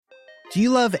Do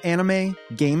you love anime,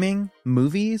 gaming,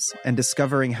 movies, and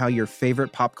discovering how your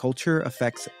favorite pop culture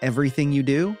affects everything you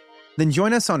do? Then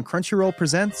join us on Crunchyroll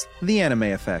Presents The Anime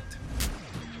Effect.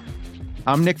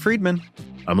 I'm Nick Friedman.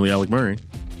 I'm Lee Alec Murray.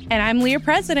 And I'm Leah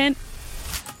President.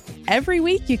 Every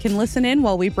week you can listen in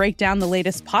while we break down the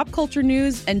latest pop culture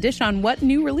news and dish on what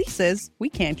new releases we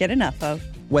can't get enough of.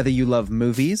 Whether you love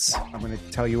movies, I'm going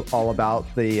to tell you all about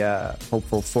the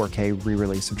hopeful 4K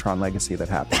re-release of Tron Legacy that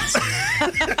happens.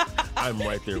 I'm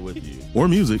right there with you. Or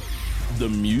music. The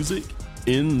music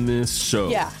in this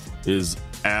show is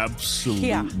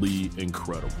absolutely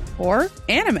incredible. Or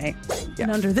anime. And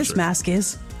under this mask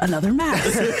is another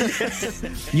mask.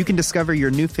 You can discover your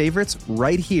new favorites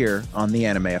right here on The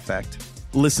Anime Effect.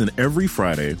 Listen every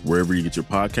Friday wherever you get your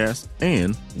podcast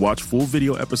and watch full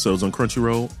video episodes on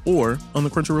Crunchyroll or on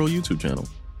the Crunchyroll YouTube channel.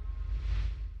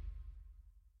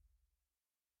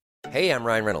 Hey, I'm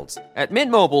Ryan Reynolds. At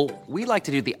Mint Mobile, we like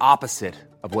to do the opposite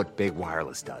of what Big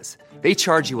Wireless does. They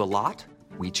charge you a lot,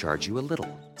 we charge you a little.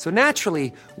 So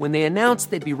naturally, when they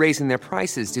announced they'd be raising their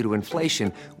prices due to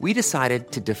inflation, we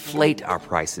decided to deflate our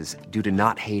prices due to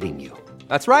not hating you.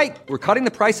 That's right. We're cutting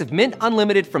the price of Mint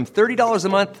Unlimited from $30 a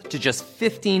month to just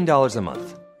 $15 a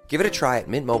month. Give it a try at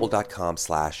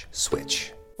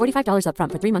mintmobile.com/switch. $45 up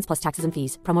front for 3 months plus taxes and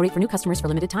fees. Promo rate for new customers for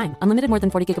limited time. Unlimited more than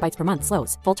 40 gigabytes per month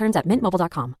slows. Full terms at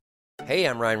mintmobile.com. Hey,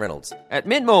 I'm Ryan Reynolds. At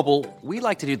Mint Mobile, we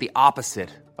like to do the opposite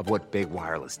of what Big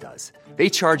Wireless does. They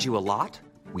charge you a lot,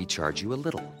 we charge you a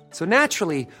little. So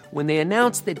naturally, when they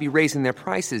announced they'd be raising their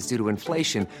prices due to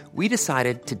inflation, we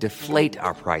decided to deflate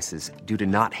our prices due to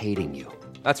not hating you.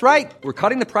 That's right. We're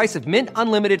cutting the price of Mint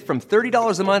Unlimited from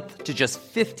 $30 a month to just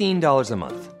 $15 a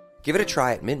month. Give it a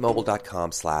try at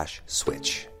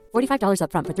mintmobile.com/switch. $45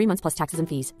 up front for 3 months plus taxes and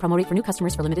fees. Promo rate for new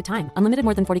customers for limited time. Unlimited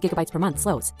more than 40 gigabytes per month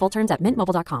slows. Full terms at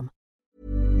mintmobile.com.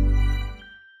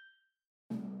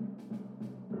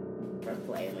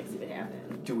 Play and like see what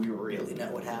happens. Do we really know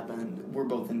what happened? We're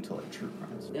both into like true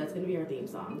crimes. That's gonna be our theme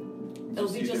song.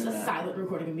 It'll be just a silent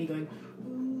recording of me going,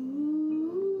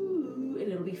 ooh,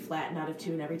 and it'll be flattened out of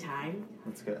tune every time.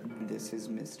 That's good. This is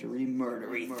Mystery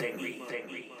Murdery Thingy.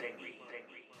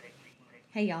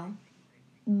 Hey y'all.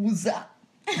 What's up?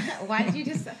 Why did you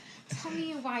just tell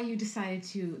me why you decided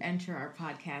to enter our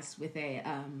podcast with a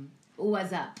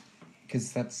what's up?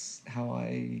 Because that's how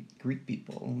I greet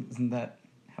people. Isn't that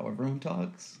how everyone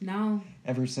talks? No.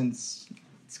 Ever since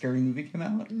Scary Movie came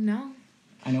out? No.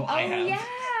 I know I have.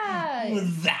 Yeah.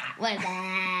 What's that? What's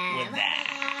that? What's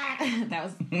that? That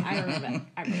was I remember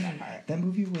that part. That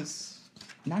movie was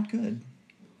not good.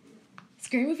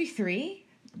 Scary Movie 3?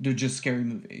 No, just Scary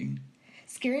Movie.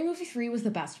 Scary Movie 3 was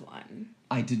the best one.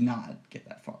 I did not get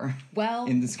that far. Well,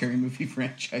 in the Scary Movie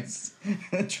franchise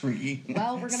tree.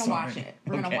 Well, we're gonna watch it.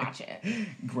 We're gonna watch it.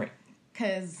 Great.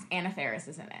 Because Anna Faris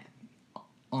is in it.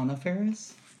 Anna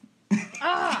Faris?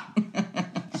 Ah!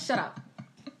 Shut up.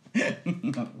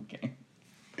 Okay.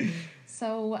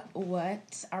 So,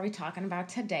 what are we talking about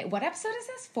today? What episode is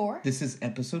this for? This is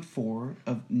episode 4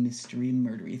 of Mystery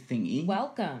Murdery Thingy.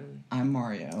 Welcome. I'm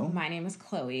Mario. My name is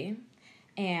Chloe.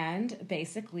 And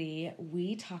basically,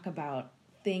 we talk about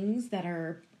things that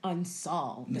are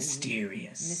unsolved.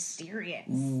 Mysterious.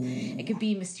 Ooh. It could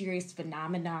be mysterious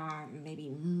phenomena, maybe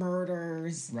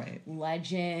murders, right?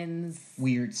 Legends.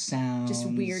 Weird sounds. Just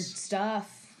weird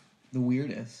stuff. The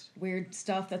weirdest. Weird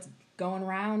stuff that's going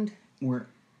around. We're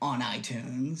on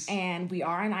iTunes. And we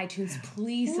are on iTunes.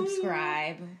 Please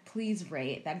subscribe. Please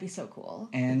rate. That'd be so cool.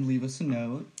 And leave us a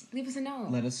note. Leave us a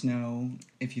note. Let us know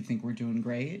if you think we're doing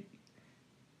great.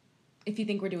 If you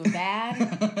think we're doing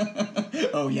bad.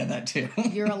 Oh yeah, that too.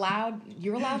 You're allowed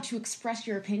to express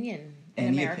your opinion in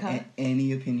America.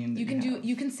 Any opinion that you can do.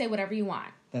 You can say whatever you want.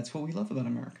 That's what we love about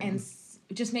America. And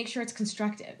just make sure it's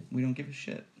constructive. We don't give a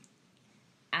shit.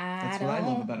 That's what I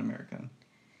love about America.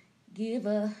 Give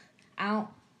a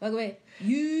out. Fuck with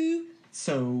you.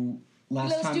 So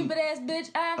last time, stupid ass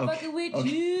bitch. I'm fucking with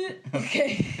you.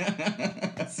 Okay.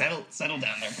 Settle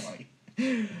down there, Chloe.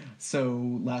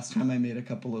 So last time I made a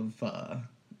couple of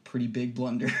pretty big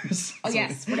blunders. Oh, so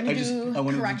yes, we're going to do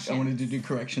corrections. I wanted to do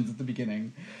corrections at the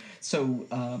beginning. So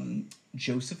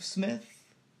Joseph Smith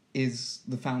is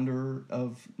the founder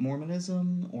of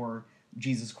Mormonism or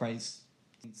Jesus Christ,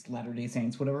 Latter-day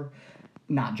Saints, whatever.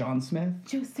 Not John Smith.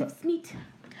 Joseph Smith.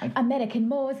 American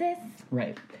Moses.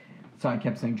 Right. So I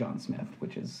kept saying John Smith,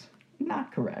 which is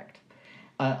not correct.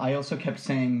 I also kept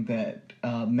saying that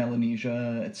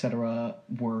Melanesia, etc.,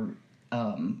 were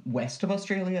west of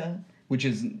Australia, which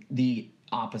is the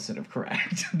opposite of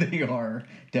correct. They are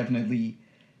definitely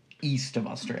east of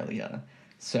Australia.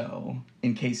 So,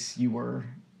 in case you were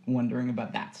wondering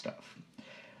about that stuff.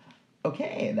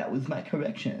 Okay, that was my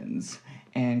corrections.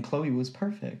 And Chloe was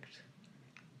perfect.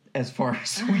 As far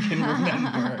as we can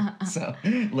remember. So,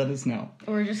 let us know.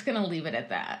 We're just going to leave it at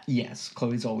that. Yes,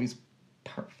 Chloe's always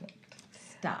perfect.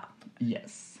 Stop.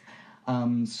 Yes.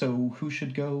 So, who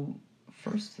should go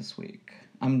first this week?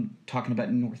 I'm talking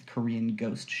about North Korean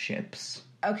ghost ships.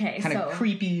 Okay, kind of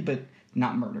creepy, but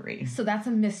not murdery. So that's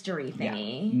a mystery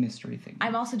thingy. Yeah, mystery thingy.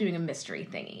 I'm also doing a mystery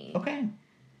thingy. Okay.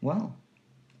 Well,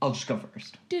 I'll just go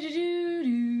first. We're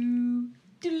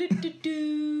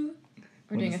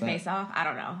doing a face-off? I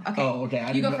don't know. Okay. Oh,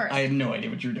 okay. You go first. I have no idea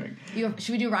what you're doing.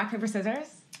 Should we do rock, paper,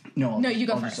 scissors? No, you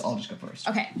go first. I'll just go first.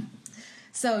 Okay.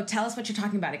 So tell us what you're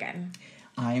talking about again.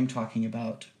 I am talking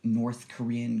about North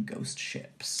Korean ghost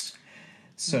ships.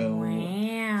 So,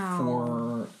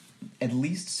 for at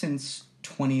least since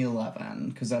 2011,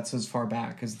 because that's as far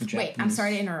back as the Japanese... Wait, I'm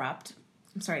sorry to interrupt.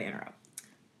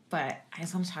 But I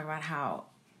just want to talk about how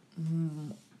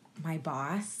my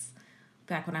boss,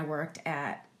 back when I worked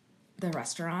at the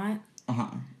restaurant,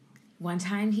 one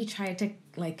time he tried to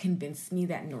convince me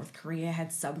that North Korea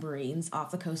had submarines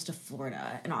off the coast of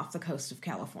Florida and off the coast of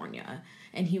California.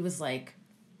 And he was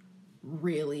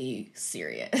really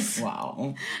serious.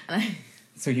 Wow.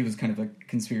 So he was kind of a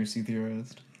conspiracy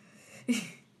theorist.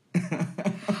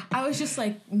 I was just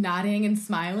nodding and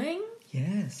smiling.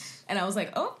 Yes. And I was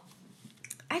like, oh,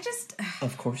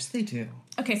 Of course they do.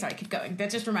 Okay, sorry, keep going. That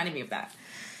just reminded me of that.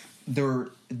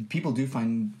 People do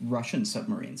find Russian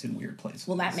submarines in weird places.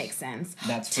 Well, that makes sense.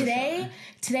 That's for sure.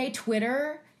 Today,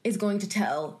 Twitter is going to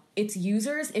tell its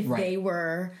users if they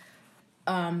were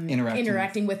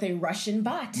interacting with a Russian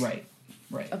bot. Right.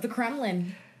 Of the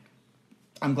Kremlin.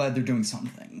 I'm glad they're doing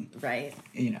something. Right.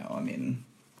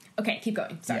 Okay, keep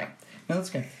going. Sorry. Yeah. No, that's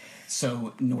okay.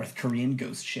 So, North Korean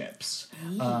ghost ships.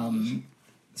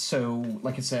 So,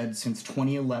 like I said, since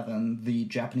 2011, the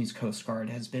Japanese Coast Guard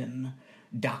has been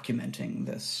documenting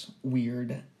this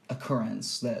weird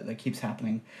occurrence that keeps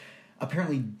happening.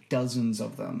 Apparently, dozens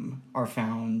of them are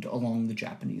found along the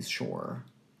Japanese shore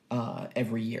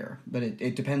every year. But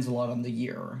it depends a lot on the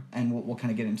year, and we'll kind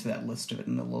of get into that list of it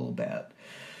in a little bit.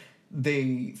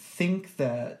 They think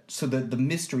that... So the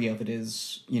mystery of it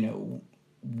is,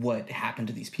 what happened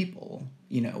to these people?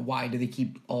 Why do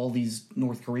they all these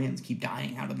North Koreans keep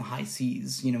dying out in the high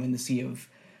seas, in the Sea of...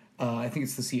 I think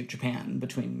it's the Sea of Japan,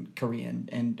 between Korea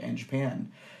and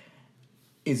Japan.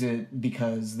 Is it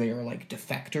because they are,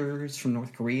 defectors from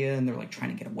North Korea and they're,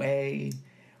 trying to get away?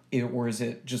 Or is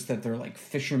it just that they're,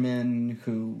 fishermen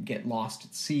who get lost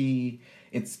at sea?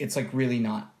 It's really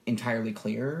not entirely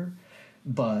clear.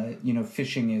 But,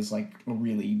 fishing is, a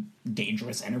really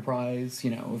dangerous enterprise.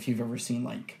 If you've ever seen,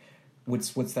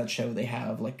 what's that show they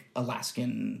have?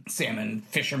 Alaskan salmon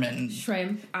fishermen.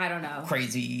 Shrimp. I don't know.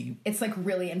 Crazy. It's,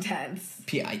 really intense.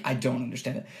 Yeah, I don't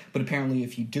understand it. But apparently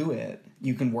if you do it,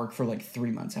 you can work for,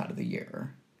 3 months out of the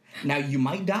year. Now, you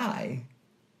might die.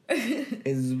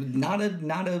 Is not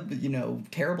a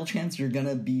terrible chance you're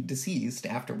gonna be deceased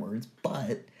afterwards.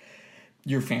 But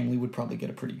your family would probably get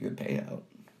a pretty good payout.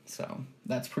 So,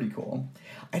 that's pretty cool.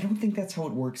 I don't think that's how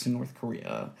it works in North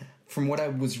Korea. From what I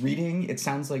was reading, it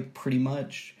sounds like pretty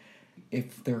much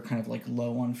if they're kind of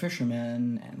low on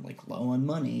fishermen and low on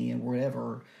money and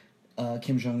whatever,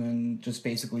 Kim Jong-un just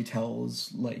basically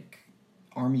tells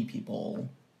army people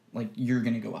you're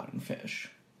gonna go out and fish.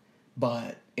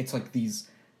 But it's these,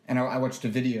 and I watched a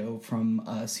video from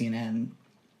CNN,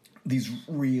 these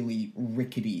really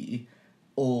rickety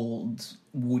old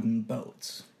wooden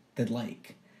boats that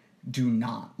do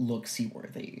not look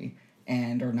seaworthy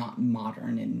and are not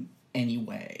modern in any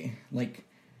way.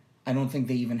 I don't think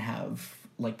they even have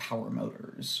power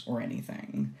motors or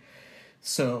anything.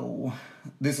 So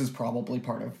this is probably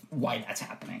part of why that's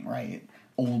happening, right?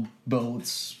 Old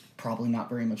boats, probably not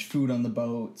very much food on the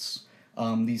boats.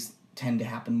 These tend to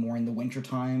happen more in the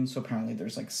wintertime, so apparently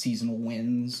there's seasonal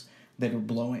winds that are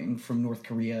blowing from North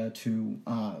Korea to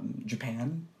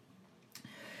Japan.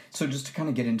 So just to kind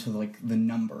of get into the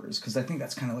numbers, because I think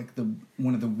that's kind of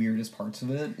one of the weirdest parts of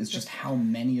it is just how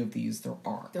many of these there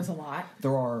are. There's a lot.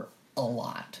 There are a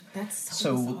lot. That's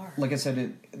so bizarre. Like I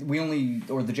said,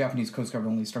 the Japanese Coast Guard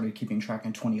only started keeping track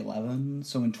in 2011.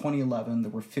 So in 2011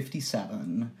 there were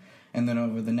 57, and then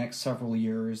over the next several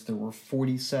years there were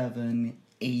 47,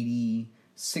 80,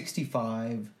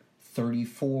 65,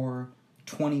 34,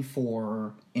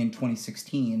 24 in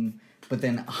 2016, but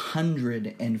then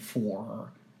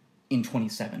 104 in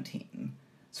 2017.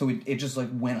 So it just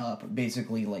went up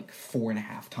basically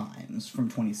 4.5 times from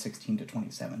 2016 to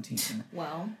 2017.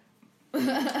 Well.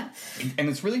 And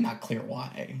it's really not clear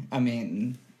why. I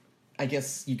mean, I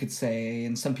guess you could say,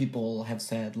 and some people have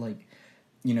said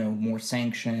more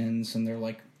sanctions, and they're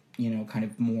like, kind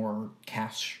of more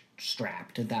cash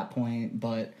strapped at that point.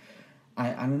 But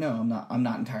I don't know. I'm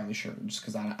not entirely sure, just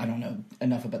because I don't know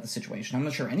enough about the situation. I'm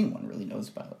not sure anyone really knows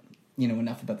about,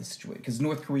 enough about the situation, because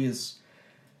North Korea is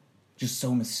just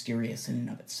so mysterious in and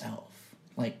of itself.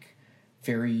 Like,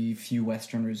 very few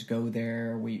Westerners go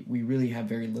there. We really have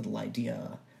very little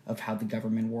idea of how the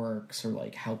government works or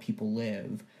like how people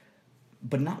live,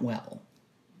 but not well.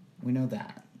 We know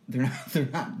that they're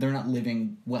not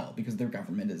living well because their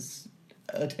government is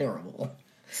terrible.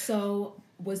 So,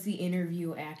 was the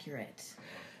interview accurate?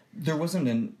 There wasn't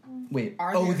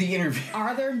the interview.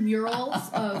 Are there murals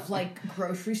of like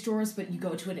grocery stores, but you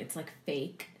go to it, it's like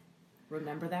fake?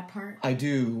 Remember that part? I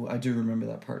do remember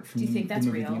that part from Do you think that's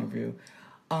the movie real? The Interview.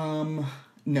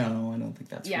 No, I don't think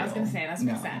that's real. Yeah, I was going to say, that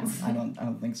makes sense. I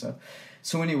don't think so.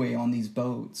 So anyway, on these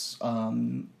boats,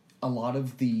 a lot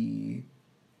of the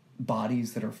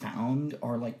bodies that are found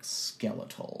are like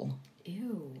skeletal.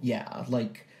 Ew. Yeah,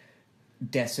 like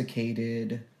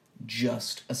desiccated,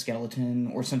 just a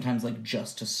skeleton, or sometimes like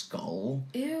just a skull.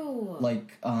 Ew.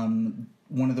 Like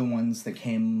one of the ones that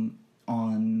came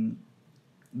on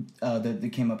that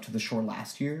came up to the shore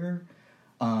last year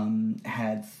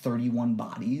had 31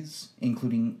 bodies,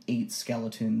 including 8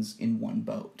 skeletons in one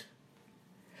boat.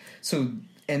 So,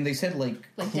 and they said like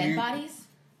dead bodies?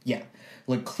 Yeah.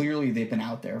 Like, clearly they've been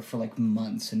out there for, like,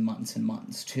 months and months and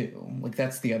months, too. Like,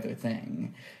 that's the other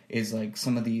thing, is, like,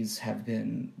 some of these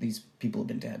people have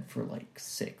been dead for, like,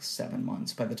 6-7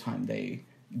 months by the time they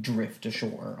drift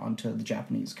ashore onto the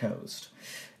Japanese coast.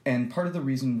 And part of the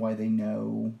reason why they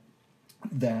know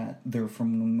that they're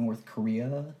from North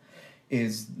Korea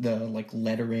is the, like,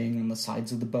 lettering on the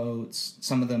sides of the boats.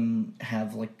 Some of them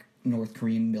have, like, North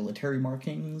Korean military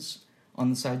markings on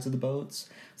the sides of the boats.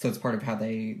 So it's part of how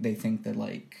they think that,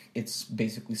 like, it's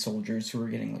basically soldiers who are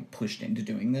getting, like, pushed into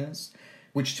doing this,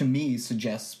 which to me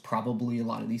suggests probably a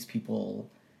lot of these people,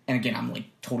 and again, I'm, like,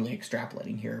 totally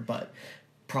extrapolating here, but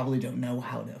probably don't know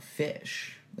how to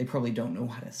fish. They probably don't know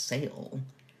how to sail.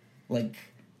 Like,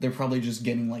 they're probably just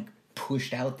getting, like,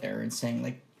 pushed out there and saying,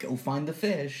 like, go find the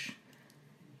fish,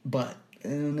 but they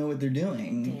don't know what they're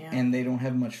doing. Damn. And they don't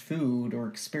have much food or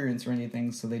experience or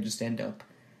anything, so they just end up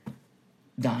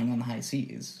dying on the high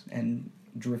seas and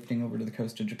drifting over to the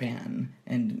coast of Japan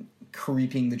and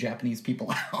creeping the Japanese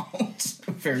people out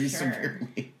very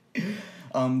severely.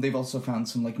 They've also found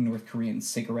some, like, North Korean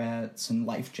cigarettes and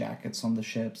life jackets on the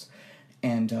ships.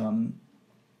 And on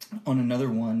another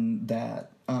one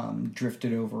that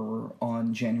drifted over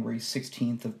on January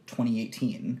 16th of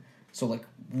 2018, so, like,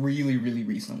 really, really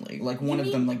recently. Like, one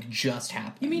of them, like, just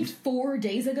happened. You mean 4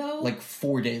 days ago? Like,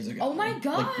 4 days ago. Oh my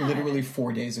god! Like, literally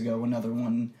 4 days ago, another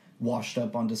one washed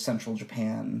up onto central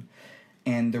Japan,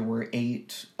 and there were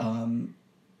 8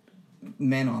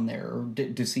 men on there,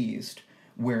 deceased,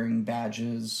 wearing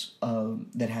badges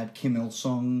that had Kim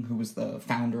Il-sung, who was the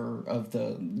founder of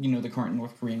the current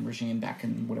North Korean regime back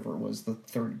in whatever it was, the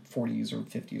 40s or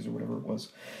 50s or whatever it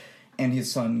was, and his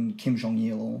son Kim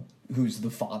Jong-il, who's the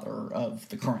father of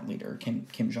the current leader,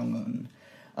 Kim Jong-un.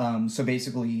 So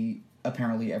basically,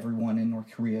 apparently everyone in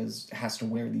North Korea has to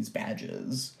wear these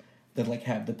badges that, like,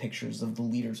 have the pictures of the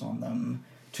leaders on them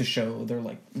to show their,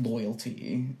 like,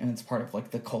 loyalty, and it's part of,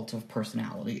 like, the cult of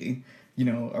personality,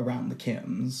 around the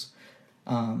Kims.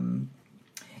 And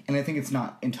I think it's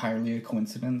not entirely a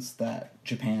coincidence that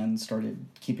Japan started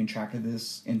keeping track of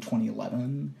this in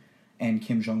 2011, and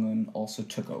Kim Jong-un also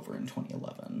took over in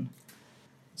 2011.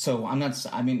 So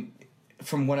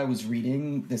from what I was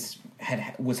reading, this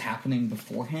was happening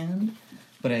beforehand,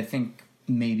 but I think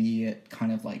maybe it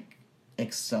kind of, like,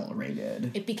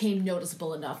 accelerated. It became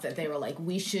noticeable enough that they were like,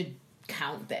 we should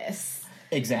count this.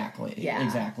 Exactly. Yeah.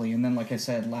 Exactly. And then, like I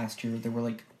said, last year there were,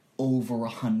 like, over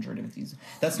 100 of these.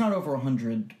 That's not over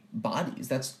 100 bodies.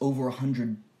 That's over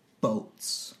 100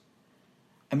 boats.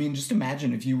 I mean, just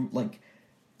imagine if you, like,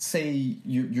 say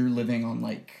you're living on,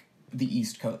 like, the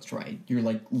East Coast, right? You're,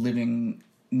 like, living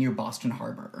near Boston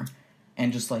Harbor,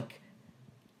 and just, like,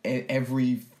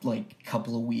 every, like,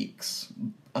 couple of weeks,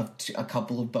 a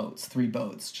couple of boats, 3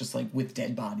 boats, just, like, with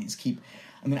dead bodies I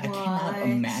cannot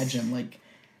imagine, like,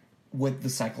 what the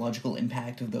psychological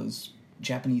impact of those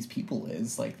Japanese people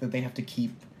is, like, that they have to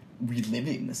keep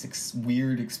reliving this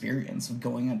weird experience of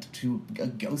going onto a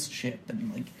ghost ship.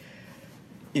 And, like,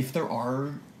 if there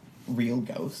are real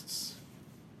ghosts,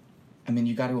 I mean,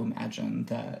 you got to imagine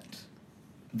that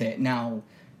now,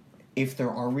 if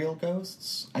there are real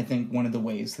ghosts, I think one of the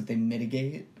ways that they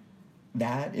mitigate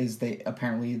that is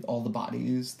apparently all the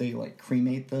bodies, they, like,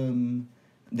 cremate them,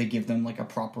 they give them, like, a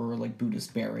proper, like,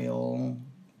 Buddhist burial,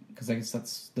 because I guess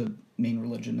that's the main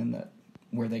religion in that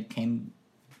where they came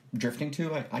drifting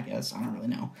to, I guess. I don't really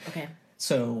know. Okay.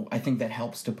 So I think that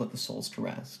helps to put the souls to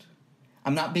rest.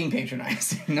 I'm not being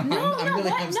patronizing.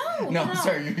 I'm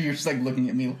sorry. You're just like looking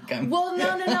at me like I'm... Well,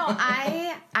 no.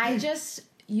 I just,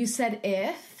 you said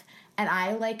if, and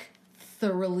I like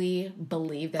thoroughly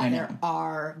believe that there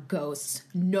are ghosts.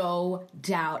 No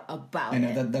doubt about it. I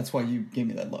know, that's why you gave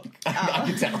me that look. I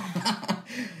could tell.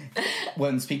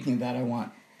 When speaking of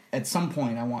that, at some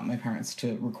point, I want my parents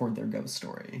to record their ghost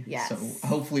story. Yes. So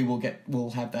hopefully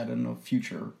we'll have that in a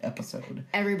future episode.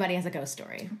 Everybody has a ghost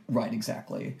story. Right,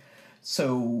 exactly.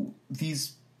 So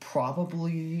these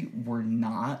probably were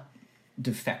not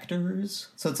defectors.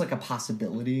 So it's like a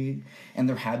possibility. And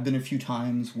there have been a few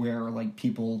times where like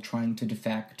people trying to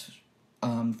defect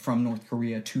from North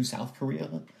Korea to South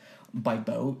Korea by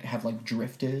boat have like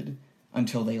drifted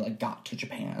until they like got to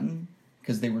Japan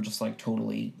because they were just like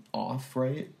totally off,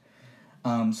 right?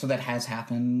 So that has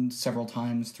happened several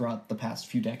times throughout the past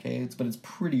few decades, but it's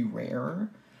pretty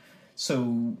rare.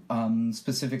 So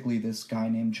specifically this guy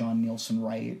named John Nielsen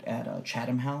Wright at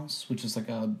Chatham House, which is like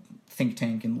a think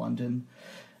tank in London,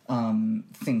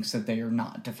 thinks that they are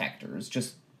not defectors,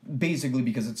 just basically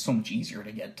because it's so much easier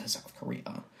to get to South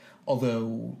Korea.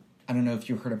 Although, I don't know if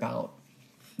you heard about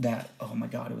that, oh my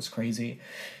god, it was crazy,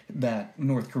 that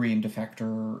North Korean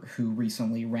defector who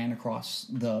recently ran across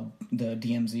the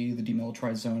DMZ, the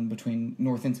demilitarized zone between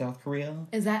North and South Korea.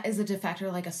 Is a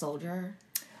defector like a soldier?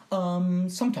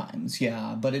 Sometimes,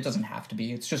 yeah, but it doesn't have to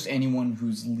be. It's just anyone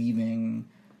who's leaving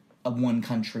one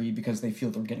country because they feel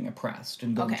they're getting oppressed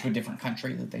and going to a different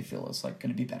country that they feel is like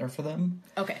going to be better for them.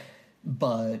 Okay.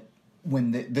 But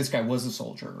when this guy was a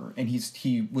soldier and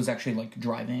he was actually like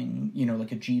driving,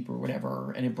 like a Jeep or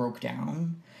whatever, and it broke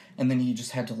down, and then he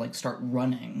just had to like start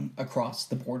running across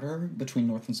the border between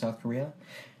North and South Korea,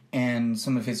 and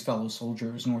some of his fellow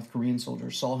soldiers, North Korean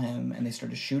soldiers, saw him and they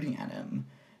started shooting at him,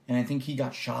 and I think he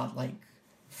got shot like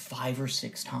 5 or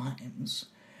 6 times,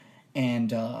 and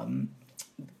then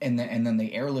they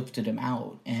airlifted him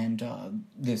out, and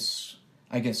this,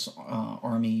 I guess,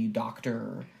 army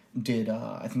doctor did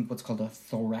I think what's called a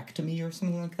thorectomy or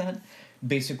something like that.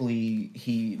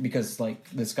 Basically, because like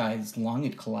this guy's lung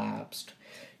had collapsed,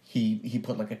 he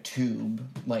put like a tube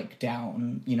like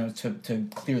down, to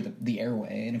clear the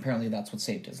airway, and apparently that's what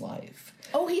saved his life.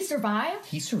 Oh, he survived?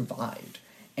 He survived.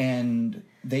 And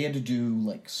they had to do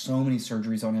like so many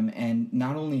surgeries on him, and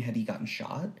not only had he gotten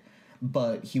shot,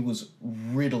 but he was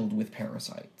riddled with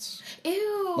parasites.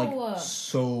 Ew. Like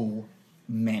so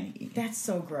many. That's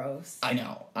so gross. I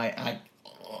know. I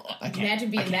can't.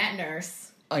 Imagine being that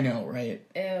nurse. I know, right?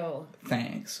 Ew.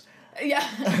 Thanks.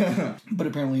 Yeah. But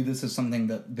apparently this is something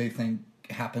that they think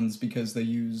happens because they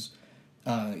use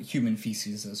human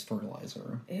feces as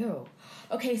fertilizer. Ew.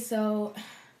 Okay, so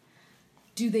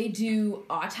do they do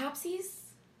autopsies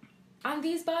on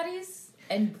these bodies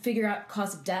and figure out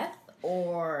cause of death,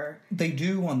 or? They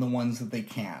do on the ones that they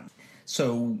can.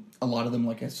 So a lot of them,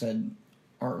 like I said,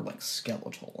 are like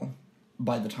skeletal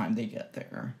by the time they get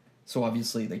there. So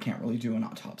obviously they can't really do an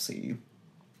autopsy,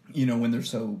 when they're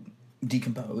so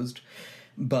decomposed.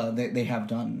 But they have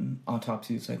done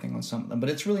autopsies, I think, on some of them. But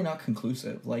it's really not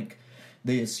conclusive. Like,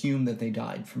 they assume that they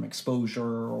died from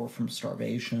exposure or from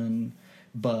starvation,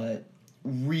 but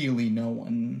really no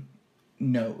one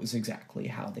knows exactly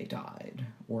how they died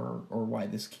or why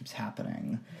this keeps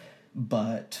happening.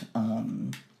 But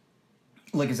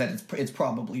like I said, it's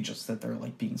probably just that they're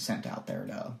like being sent out there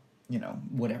to,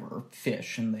 whatever,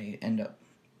 fish, and they end up,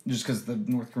 just because the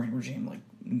North Korean regime like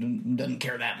doesn't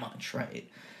care that much, right?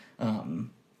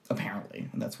 Apparently,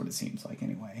 and that's what it seems like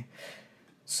anyway.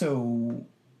 So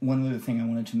one other thing I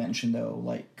wanted to mention, though,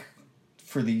 like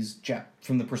for these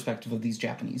from the perspective of these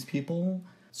Japanese people,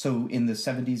 so in the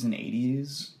 70s and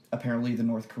 80s, apparently the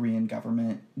North Korean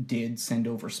government did send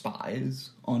over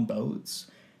spies on boats,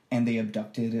 and they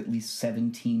abducted at least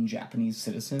 17 Japanese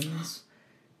citizens.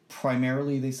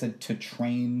 Primarily, they said to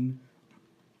train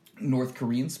North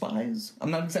Korean spies.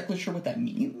 I'm not exactly sure what that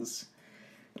means.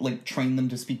 Like, train them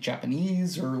to speak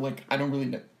Japanese, or like, I don't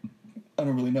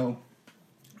really know.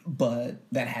 But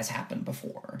that has happened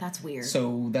before. That's weird.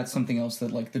 So that's something else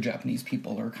that like the Japanese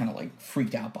people are kind of like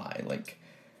freaked out by, like,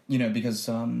 because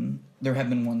there have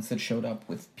been ones that showed up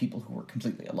with people who were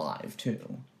completely alive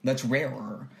too. That's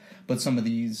rarer. But some of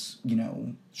these,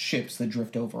 ships that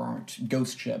drift over aren't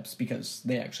ghost ships because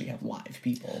they actually have live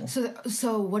people.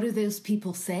 So what do those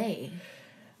people say?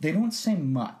 They don't say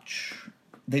much.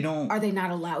 They don't. Are they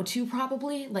not allowed to?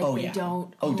 Probably. Like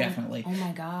don't. Oh, definitely. Oh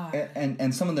my god.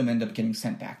 And some of them end up getting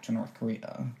sent back to North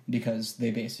Korea because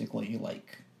they basically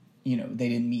they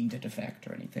didn't mean to defect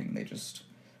or anything. They just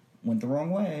went the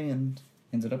wrong way and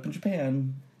ended up in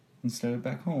Japan instead of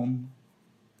back home,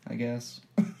 I guess.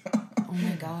 Oh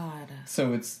my god.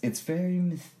 So it's very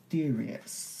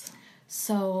mysterious.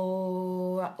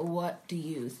 So what do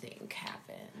you think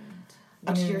happened?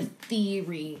 What's your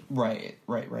theory? Right.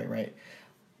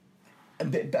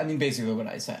 I mean, basically what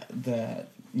I said, that,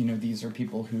 you know, these are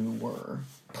people who were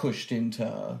pushed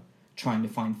into trying to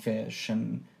find fish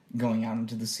and going out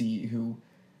into the sea who,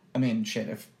 I mean, shit,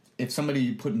 if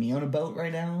somebody put me on a boat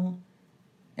right now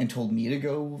and told me to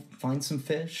go find some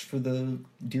fish for the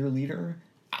dear leader,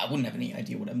 I wouldn't have any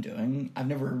idea what I'm doing.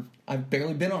 I've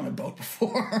barely been on a boat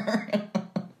before.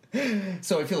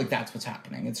 So I feel like that's what's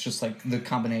happening. It's just like the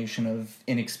combination of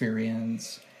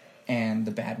inexperience and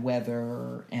the bad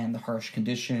weather and the harsh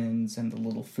conditions and the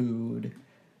little food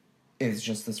is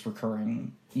just this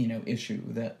recurring, you know, issue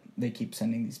that they keep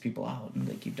sending these people out and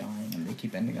they keep dying and they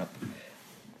keep ending up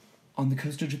on the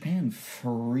coast of Japan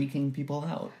freaking people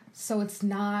out. So it's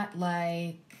not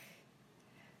like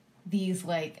these,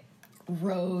 like,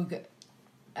 rogue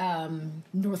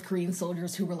North Korean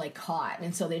soldiers who were, like, caught,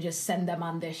 and so they just send them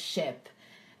on this ship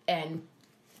and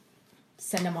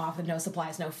send them off with no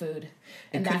supplies, no food,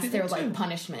 and that's their, like,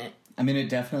 punishment. I mean, it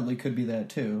definitely could be that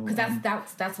too. Because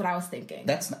that's what I was thinking.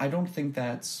 I don't think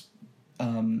that's.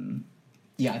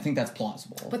 I think that's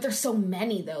plausible. But there's so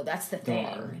many, though. That's the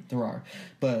thing. There are,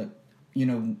 but you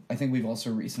know, I think we've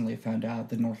also recently found out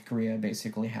that North Korea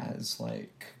basically has,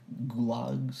 like,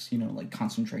 gulags, you know, like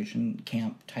concentration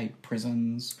camp type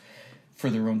prisons for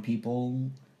their own people.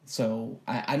 So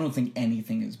I don't think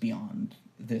anything is beyond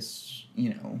this,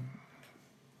 you know,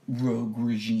 rogue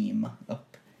regime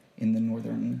up in the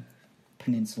northern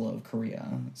peninsula of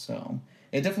Korea. So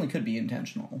it definitely could be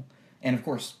intentional. And of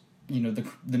course, you know,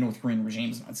 the North Korean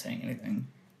regime is not saying anything.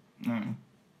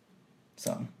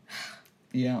 So,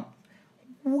 yeah.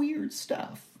 Weird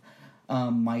stuff.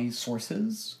 My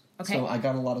sources. Okay. So I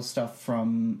got a lot of stuff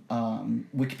from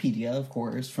Wikipedia, of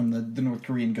course, from the North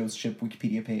Korean ghost ship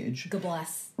Wikipedia page. God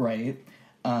bless. Right.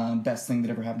 Best thing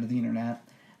that ever happened to the internet.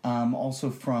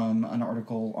 Also from an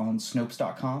article on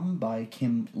Snopes.com by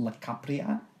Kim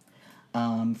LaCapria.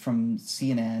 From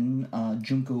CNN,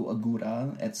 Junko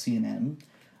Agura at CNN.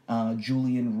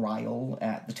 Julian Ryle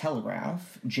at The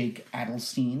Telegraph. Jake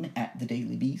Adelstein at The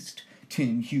Daily Beast.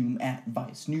 Tim Hume at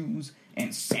Vice News,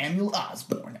 and Samuel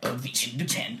Osborne of The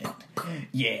Independent.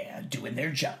 Yeah, doing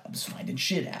their jobs, finding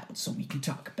shit out so we can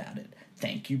talk about it.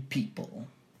 Thank you, people.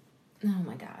 Oh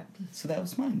my god. So that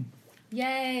was mine.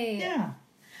 Yay. Yeah.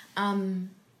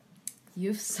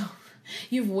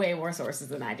 You've way more sources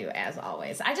than I do, as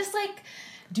always. I just, like,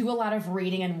 do a lot of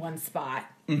reading in one spot,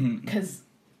 because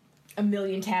a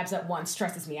million tabs at once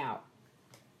stresses me out.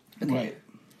 Okay. Right.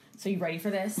 So you ready for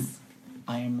this?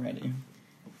 I am ready.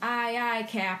 Aye, aye,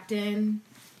 Captain.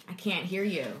 I can't hear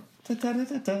you.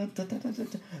 SpongeBob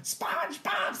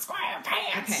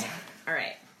SquarePants! Okay,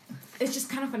 alright. It's just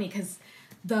kind of funny, because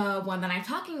the one that I'm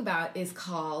talking about is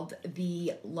called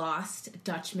The Lost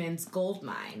Dutchman's Gold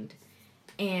Mine.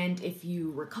 And if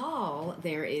you recall,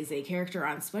 there is a character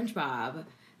on SpongeBob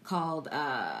called,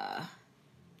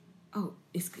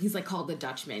 he's, like, called the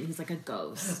Dutchman. He's, like, a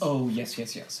ghost. Oh, yes.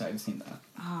 I've seen that.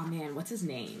 Oh, man, what's his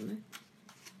name?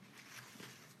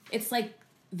 It's, like,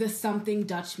 the something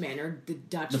Dutchman, or the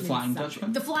Dutchman. The Flying something.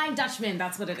 Dutchman? The Flying Dutchman,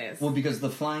 that's what it is. Well, because the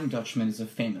Flying Dutchman is a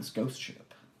famous ghost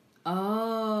ship.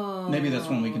 Oh. Maybe that's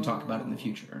one we can talk about in the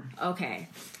future. Okay.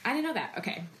 I didn't know that.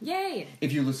 Okay. Yay!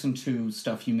 If you listen to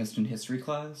Stuff You Missed in History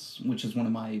Class, which is one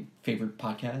of my favorite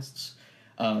podcasts,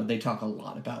 they talk a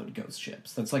lot about ghost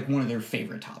ships. That's, like, one of their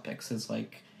favorite topics, is,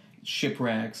 like,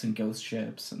 shipwrecks and ghost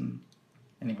ships, and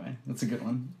anyway, that's a good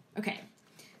one. Okay.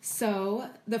 So,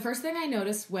 the first thing I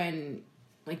noticed when,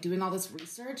 like, doing all this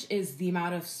research is the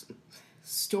amount of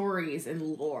stories and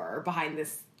lore behind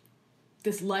this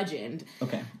legend.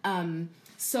 Okay.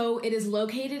 So, it is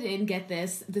located in, get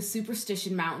this, the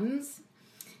Superstition Mountains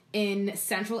in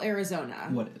central Arizona.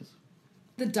 What is?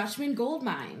 The Dutchman Gold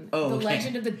Mine. Oh, the okay.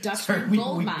 legend of the Dutchman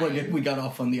Gold Mine. We got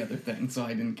off on the other thing, so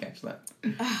I didn't catch that.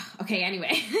 Okay,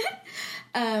 anyway.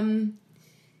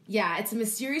 Yeah, it's a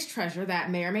mysterious treasure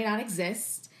that may or may not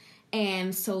exist.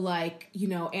 And so, like, you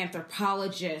know,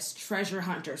 anthropologists, treasure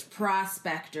hunters,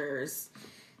 prospectors,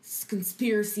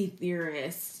 conspiracy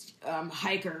theorists,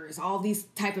 hikers, all these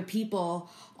type of people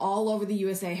all over the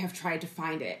USA have tried to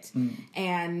find it.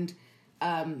 And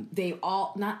they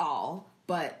all, not all,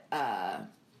 but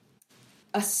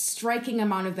a striking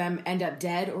amount of them end up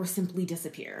dead or simply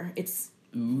disappear. It's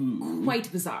quite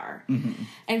bizarre.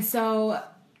 And so,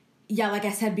 yeah, like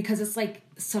I said, because it's, like,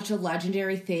 such a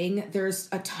legendary thing, there's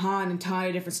a ton of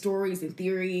different stories and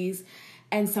theories,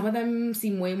 And some of them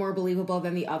seem way more believable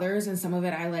than the others, and some of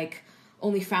it I, like,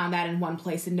 only found that in one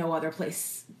place and no other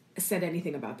place said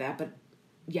anything about that, but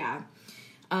yeah.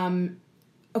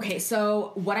 Okay,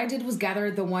 so what I did was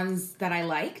gather the ones that I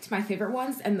liked, my favorite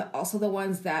ones, and also the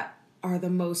ones that are the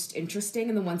most interesting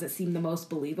and the ones that seem the most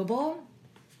believable.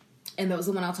 And those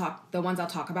are the ones I'll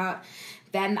talk about.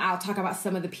 Then I'll talk about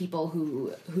some of the people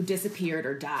who disappeared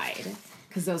or died,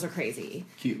 because those are crazy.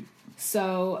 Cute.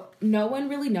 So no one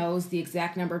really knows the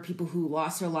exact number of people who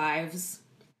lost their lives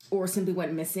or simply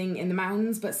went missing in the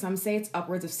mountains, but some say it's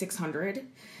upwards of 600.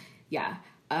 Yeah.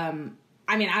 I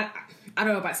mean, I don't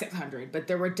know about 600, but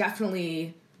there were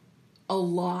definitely a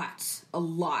lot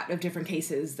of different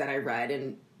cases that I read,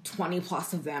 and 20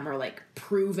 plus of them are, like,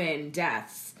 proven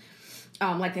deaths.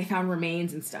 Like, they found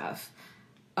remains and stuff.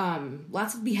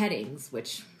 Lots of beheadings,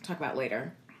 which I'll talk about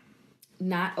later.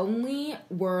 Not only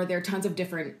were there tons of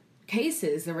different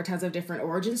cases, there were tons of different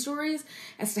origin stories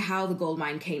as to how the gold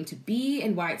mine came to be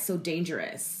and why it's so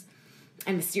dangerous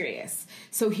and mysterious.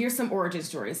 So here's some origin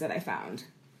stories that I found.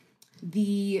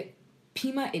 The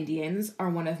Pima Indians are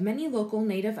one of many local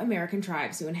Native American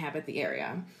tribes who inhabit the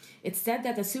area. It's said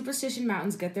that the Superstition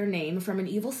Mountains get their name from an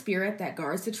evil spirit that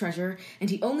guards the treasure, and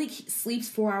he only sleeps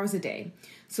 4 hours a day.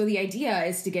 So the idea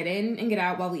is to get in and get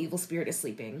out while the evil spirit is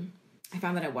sleeping. I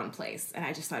found that at one place, and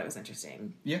I just thought it was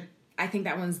interesting. Yeah. I think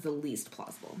that one's the least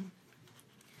plausible.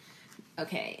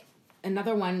 Okay,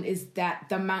 another one is that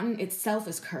the mountain itself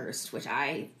is cursed, which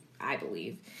I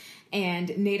believe.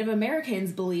 And Native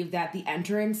Americans believe that the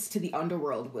entrance to the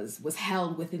underworld was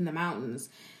held within the mountains.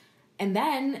 And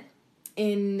then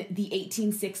in the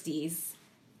 1860s,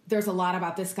 there's a lot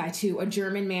about this guy too. A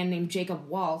German man named Jacob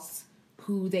Waltz,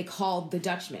 who they called the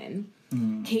Dutchman,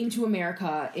 came to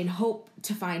America in hope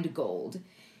to find gold.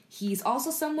 He's also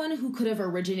someone who could have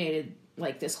originated,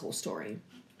 like, this whole story.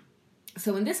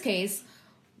 So in this case,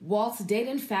 Waltz did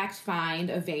in fact find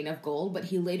a vein of gold, but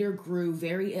he later grew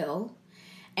very ill,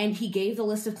 and he gave the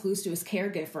list of clues to his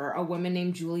caregiver, a woman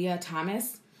named Julia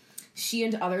Thomas. She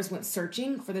and others went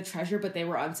searching for the treasure, but they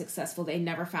were unsuccessful. They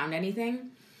never found anything.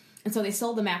 And so they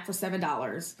sold the map for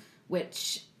 $7,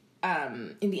 which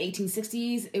in the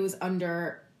 1860s,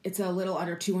 it's a little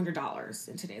under $200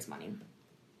 in today's money.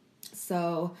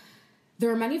 So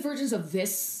there are many versions of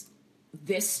this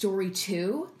story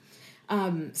too.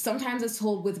 Sometimes it's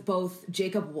told with both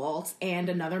Jacob Waltz and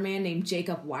another man named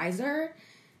Jacob Weiser.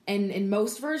 And in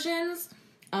most versions,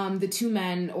 the two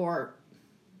men or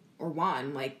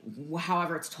one, like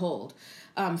however it's told,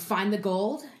 find the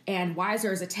gold, and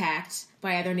Weiser is attacked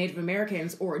by either Native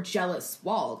Americans or a jealous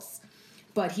Waltz.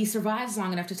 But he survives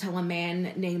long enough to tell a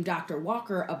man named Dr.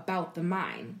 Walker about the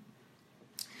mine.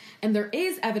 And there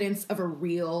is evidence of a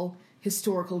real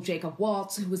historical Jacob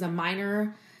Waltz, who was a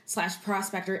miner /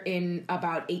 prospector in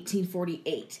about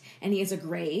 1848. And he has a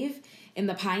grave in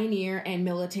the Pioneer and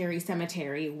Military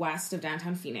Cemetery west of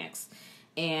downtown Phoenix.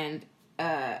 And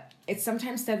it's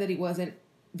sometimes said that he wasn't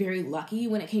very lucky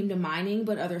when it came to mining,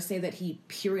 but others say that he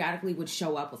periodically would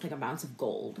show up with, like, amounts of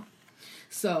gold.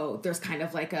 So there's kind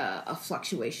of like a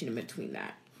fluctuation in between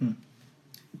that.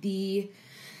 The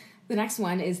next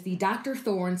one is the Dr.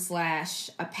 Thorne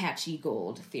 / Apache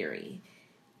gold theory,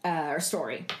 or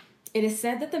story. It is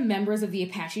said that the members of the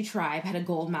Apache tribe had a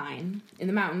gold mine in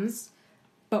the mountains,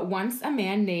 but once a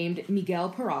man named Miguel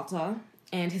Peralta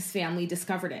and his family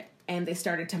discovered it, and they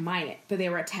started to mine it, but they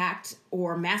were attacked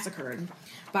or massacred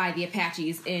by the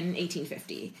Apaches in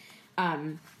 1850.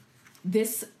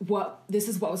 This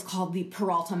is what was called the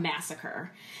Peralta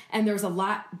Massacre. And there was a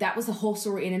lot, that was a whole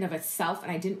story in and of itself,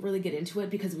 and I didn't really get into it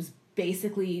because it was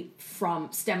basically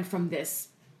stemmed from this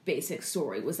basic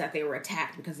story, was that they were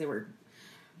attacked because they were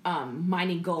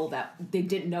mining gold that they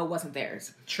didn't know wasn't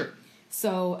theirs. Sure.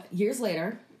 So years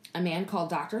later, a man called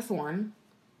Dr. Thorne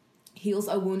heals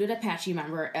a wounded Apache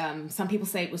member. Some people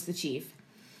say it was the chief.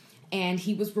 And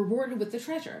he was rewarded with the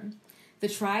treasure. The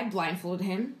tribe blindfolded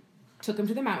him, took him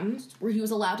to the mountains, where he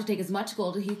was allowed to take as much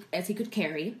gold as he could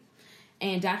carry.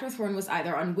 And Dr. Thorne was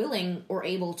either unwilling or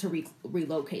able to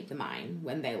relocate the mine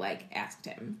when they, like, asked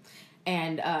him.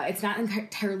 And it's not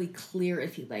entirely clear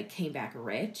if he, like, came back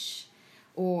rich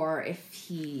or if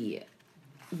he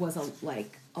was,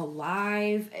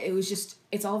 alive. It was just,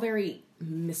 it's all very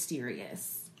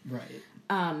mysterious. Right.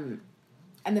 And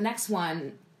the next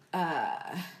one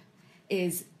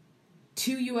is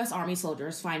 2 U.S. Army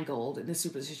soldiers find gold in the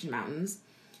Superstition Mountains.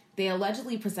 They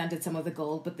allegedly presented some of the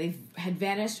gold, but they had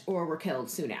vanished or were killed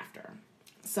soon after.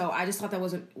 So I just thought that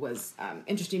was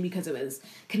interesting because it was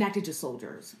connected to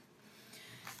soldiers.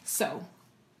 So,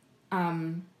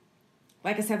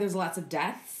 like I said, there's lots of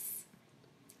deaths,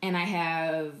 and I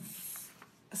have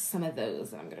some of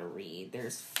those that I'm going to read.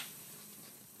 There's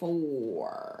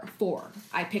four.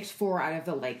 I picked 4 out of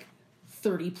the, like,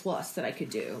 30 plus that I could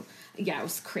do. Yeah, it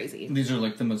was crazy. These are,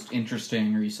 like, the most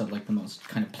interesting, or you said, like, the most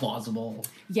kind of plausible.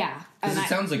 Yeah. Because it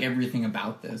sounds like everything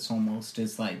about this almost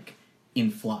is, like, in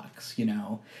flux, you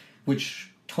know?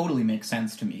 Which totally makes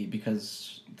sense to me,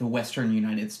 because the Western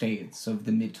United States of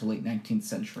the mid to late 19th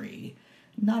century,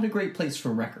 not a great place for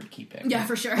record keeping. Yeah,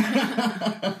 for sure.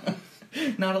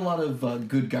 Not a lot of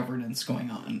good governance going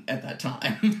on at that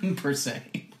time, per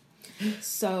se.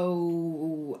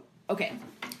 So, okay.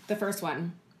 The first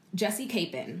one, Jesse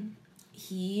Capin.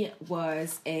 He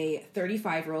was a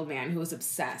 35-year-old man who was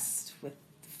obsessed with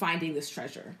finding this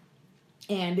treasure.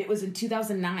 And it was in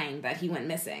 2009 that he went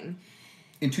missing.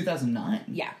 In 2009?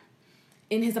 Yeah.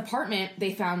 In his apartment,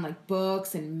 they found, like,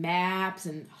 books and maps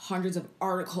and hundreds of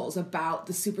articles about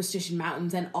the Superstition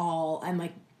Mountains and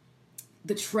like,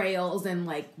 the trails and,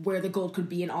 like, where the gold could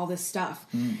be and all this stuff.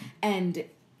 And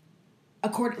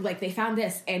they found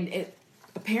this, and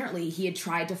apparently he had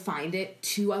tried to find it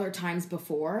 2 other times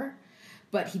before,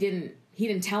 but he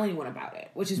didn't tell anyone about it,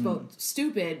 which is both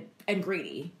stupid and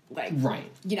greedy. Like,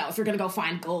 right. You know, if you're going to go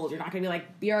find gold, you're not going to be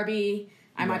like, BRB,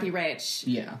 I might be rich.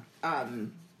 Yeah.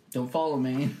 Don't follow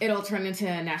me. It'll turn into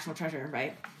a national treasure,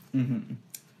 right? Mm-hmm.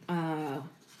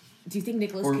 Do you think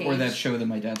Nicolas Cage... Or that show that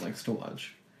my dad likes to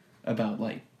watch about,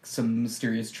 like, some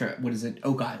mysterious trip. What is it?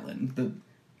 Oak Island. The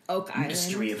Oak Island.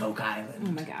 Mystery of Oak Island.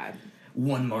 Oh, my God.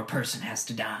 One more person has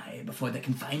to die before they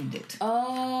can find it.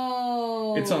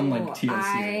 Oh. It's on, like, TLC.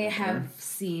 I have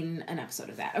seen an episode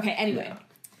of that. Okay, anyway.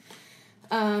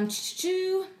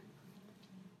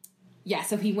 Yeah,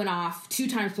 so he went off 2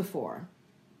 times before.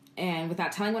 And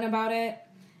without telling anyone about it,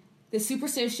 the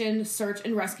Superstition Search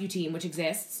and Rescue Team, which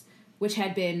exists, which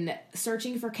had been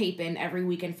searching for Capin every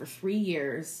weekend for 3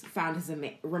 years, found his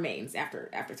remains after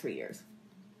 3 years.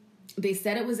 They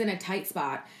said it was in a tight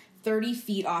spot, 30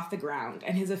 feet off the ground,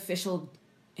 and his official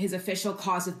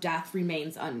cause of death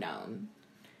remains unknown.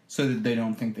 So that they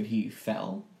don't think that he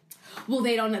fell? Well,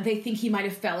 they don't know. They think he might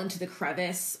have fell into the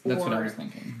crevice. That's what I was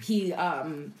thinking. He,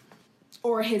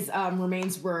 or his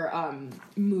remains were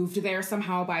moved there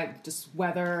somehow by just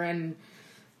weather and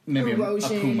maybe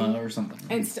erosion. A puma or something.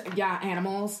 And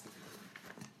animals.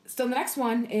 So the next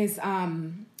one is,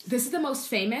 this is the most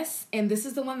famous, and this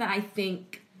is the one that I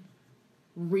think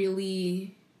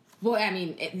really... Well, I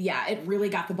mean, it really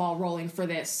got the ball rolling for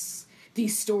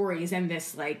these stories and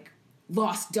this, like,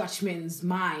 Lost Dutchman's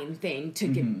mine thing to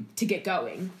get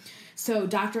going. So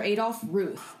Dr. Adolf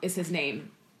Ruth is his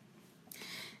name.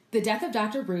 The death of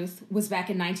Dr. Ruth was back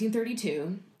in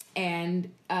 1932,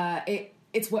 and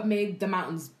it's what made the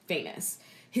mountains famous.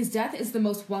 His death is the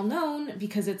most well-known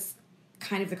because it's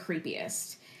kind of the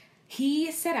creepiest.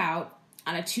 He set out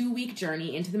on a 2-week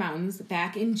journey into the mountains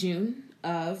back in June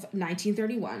of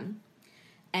 1931,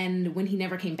 and when he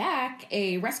never came back,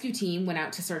 a rescue team went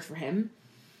out to search for him,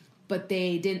 but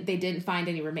they didn't find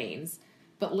any remains.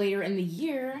 But later in the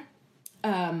year,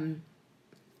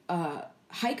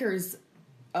 hikers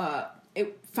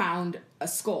found a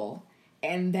skull,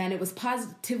 and then it was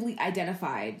positively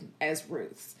identified as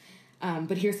Ruth's.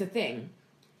 But here's the thing.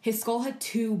 His skull had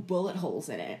 2 bullet holes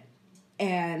in it,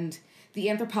 and the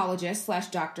anthropologist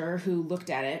 / doctor who looked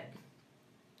at it,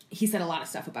 he said a lot of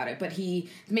stuff about it, but the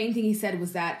main thing he said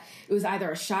was that it was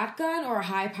either a shotgun or a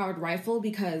high-powered rifle,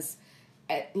 because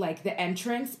the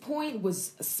entrance point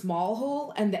was a small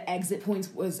hole and the exit point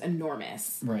was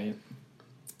enormous. Right.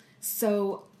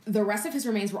 So the rest of his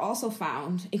remains were also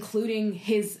found, including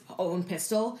his own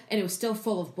pistol, and it was still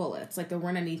full of bullets. Like, there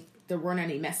weren't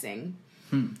any missing.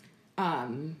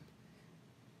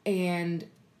 And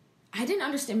I didn't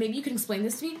understand. Maybe you can explain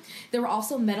this to me. There were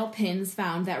also metal pins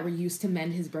found that were used to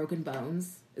mend his broken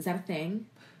bones. Is that a thing?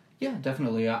 Yeah,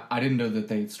 definitely. I didn't know that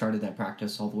they started that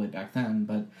practice all the way back then,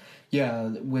 but yeah,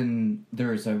 when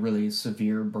there's a really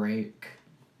severe break,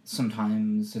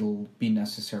 sometimes it'll be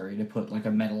necessary to put, like,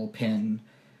 a metal pin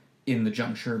in the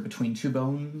juncture between 2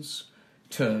 bones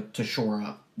to shore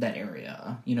up that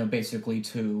area, you know, basically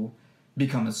to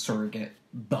become a surrogate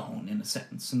bone in a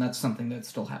sense. And that's something that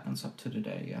still happens up to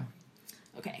today, yeah.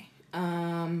 Okay.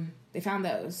 They found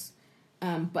those.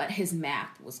 But his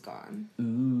map was gone.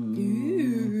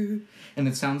 Ooh. And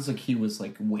it sounds like he was,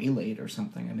 like, waylaid or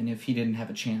something. I mean, if he didn't have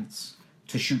a chance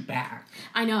to shoot back.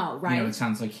 I know, right? You know, it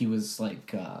sounds like he was,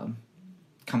 like,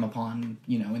 come upon,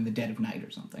 you know, in the dead of night or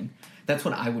something. That's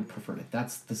what I would prefer.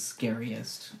 That's the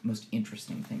scariest, most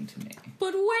interesting thing to me.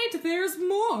 But wait, there's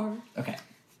more. Okay.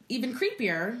 Even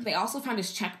creepier, they also found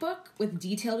his checkbook with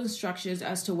detailed instructions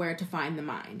as to where to find the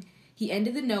mine. He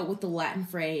ended the note with the Latin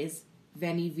phrase,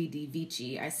 Veni Vidi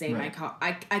Vici. I say Right.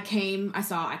 I came, I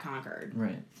saw, I conquered.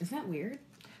 Right. Isn't that weird?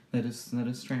 That is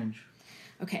strange.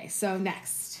 Okay, so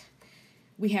next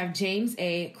we have James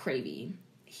A. Cravey.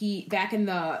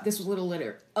 This was a little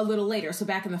later, so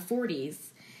back in the 40s,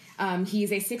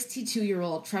 he's a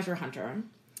 62-year-old treasure hunter,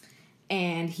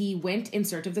 and he went in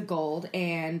search of the gold,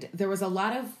 and there was a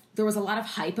lot of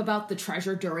hype about the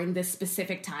treasure during this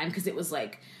specific time, because it was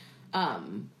like,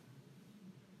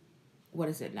 what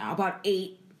is it now? About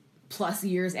 8+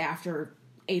 years after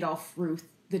Adolf Ruth,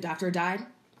 the doctor, died.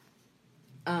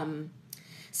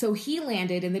 So he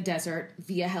landed in the desert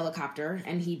via helicopter,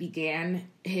 and he began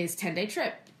his 10-day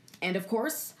trip. And of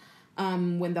course,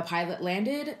 when the pilot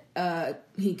landed,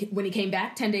 when he came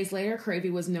back 10 days later,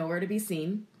 Cravey was nowhere to be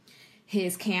seen.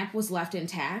 His camp was left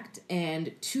intact,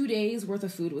 and 2 days worth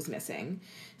of food was missing.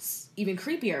 Even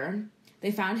creepier,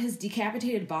 they found his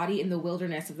decapitated body in the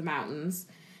wilderness of the mountains,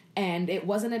 and it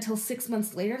wasn't until 6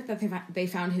 months later that they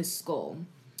found his skull.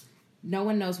 No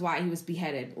one knows why he was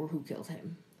beheaded or who killed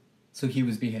him. So he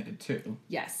was beheaded too?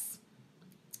 Yes.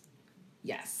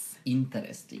 Yes.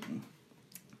 Interesting.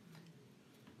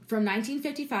 From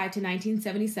 1955 to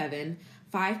 1977,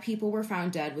 5 people were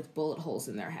found dead with bullet holes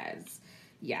in their heads.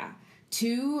 Yeah.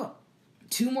 Two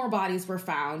more bodies were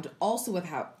found, also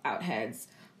without heads,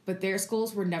 but their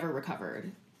skulls were never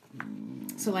recovered.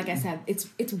 So like I said, it's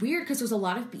weird because there's a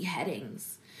lot of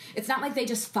beheadings. It's not like they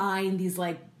just find these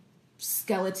like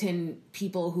skeleton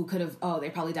people who could have, they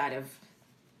probably died of,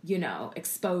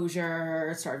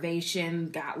 exposure,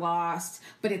 starvation, got lost.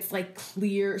 But it's like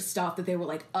clear stuff that they were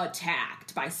like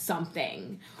attacked by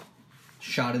something.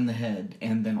 Shot in the head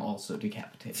and then also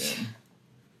decapitated.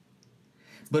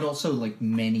 But also like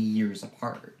many years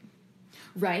apart.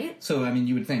 Right? So, I mean,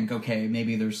 you would think, okay,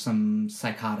 maybe there's some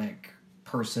psychotic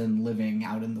person living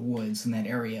out in the woods in that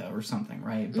area or something,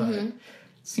 right? But it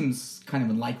seems kind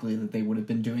of unlikely that they would have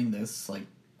been doing this like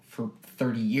for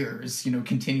 30 years,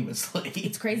 continuously.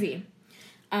 It's crazy.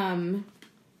 The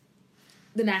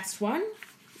next one,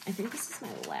 I think this is my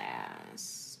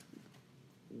last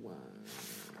one.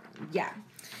 Yeah.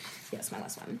 Yes, my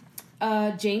last one.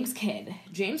 James Kidd.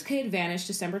 James Kidd vanished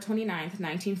December 29th,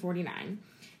 1949.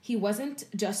 He wasn't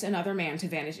just another man to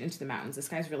vanish into the mountains. This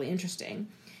guy's really interesting.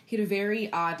 He had a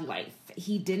very odd life.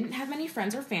 He didn't have many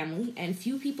friends or family, and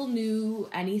few people knew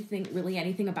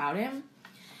anything about him.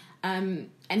 And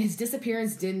his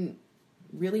disappearance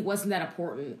wasn't that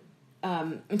important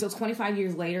until 25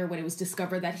 years later, when it was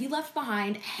discovered that he left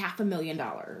behind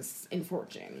 $500,000 in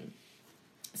fortune.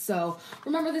 So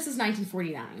remember, this is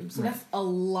 1949, so that's a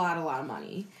lot of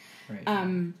money.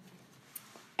 Right.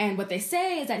 And what they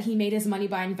say is that he made his money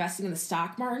by investing in the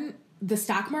stock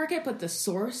market, but the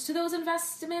source to those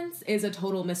investments is a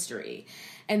total mystery.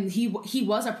 And he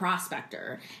was a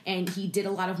prospector, and he did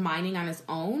a lot of mining on his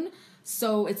own.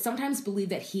 So it's sometimes believed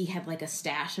that he had like a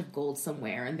stash of gold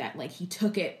somewhere, and that like he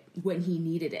took it when he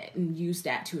needed it and used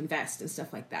that to invest and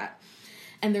stuff like that.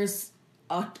 And there's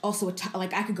also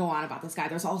I could go on about this guy.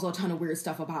 There's also a ton of weird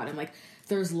stuff about him. Like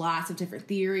there's lots of different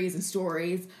theories and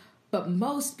stories, but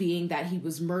most being that he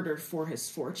was murdered for his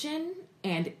fortune,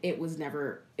 and it was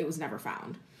never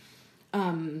found.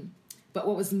 But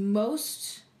what was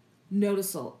most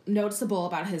noticeable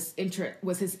about his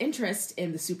interest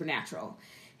in the supernatural.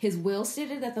 His will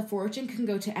stated that the fortune can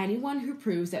go to anyone who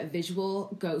proves that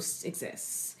visual ghosts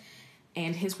exist,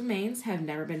 and his remains have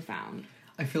never been found.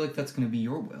 I feel like that's going to be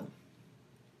your will.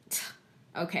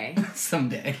 Okay.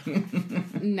 Someday.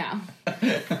 No.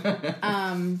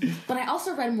 But I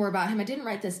also read more about him. I didn't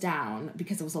write this down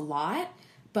because it was a lot,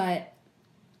 but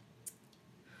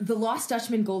the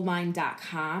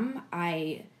LostDutchmanGoldMine.com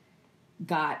I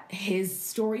got his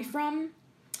story from,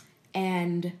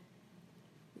 and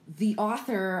the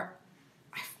author,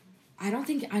 I don't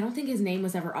think his name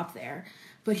was ever up there,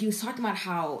 but he was talking about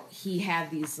how he had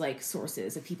these like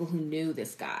sources of people who knew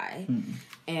this guy,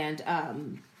 and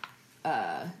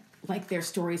like their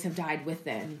stories have died with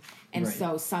them, and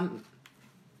so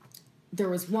there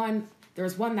was one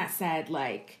that said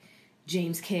like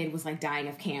James Kidd was like dying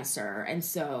of cancer, and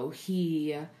so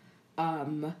he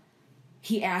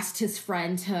asked his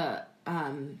friend to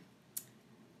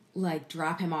like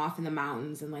drop him off in the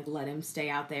mountains and like let him stay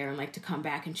out there, and like to come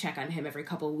back and check on him every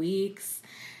couple of weeks.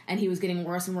 And he was getting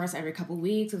worse and worse every couple of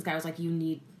weeks. And this guy was like, you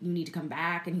need to come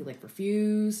back, and he like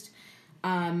refused.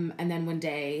 And then one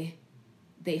day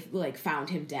they like found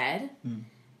him dead.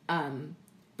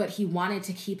 But he wanted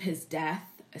to keep his death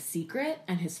a secret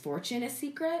and his fortune a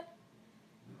secret.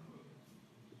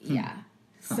 Yeah.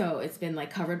 So it's been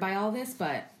like covered by all this,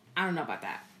 but I don't know about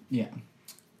that. Yeah. I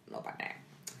don't know about that.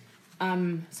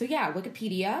 So yeah,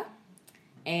 Wikipedia.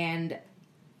 And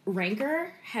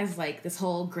Ranker has, like, this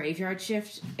whole graveyard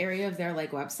shift area of their,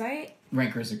 like, website.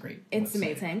 Ranker is a great It's website.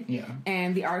 amazing. Yeah.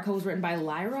 And the article was written by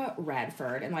Lyra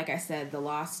Radford. And like I said,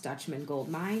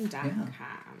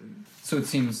 thelostdutchmangoldmine.com. So it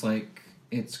seems like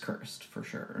it's cursed, for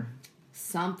sure.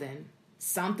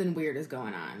 Something weird is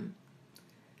going on.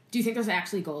 Do you think there's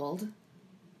actually gold?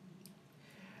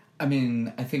 I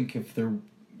mean, I think if there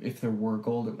were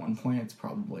gold at one point, it's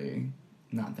probably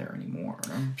not there anymore.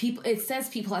 It says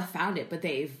people have found it, but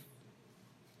they've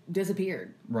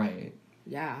disappeared. Right.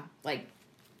 Yeah, like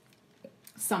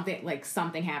something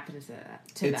happened to them.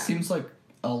 It seems like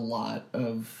a lot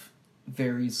of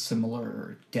very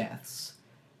similar deaths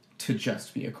to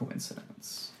just be a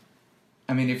coincidence.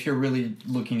 I mean, if you're really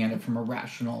looking at it from a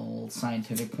rational,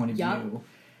 scientific point of view,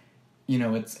 you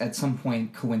know, it's at some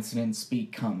point coincidence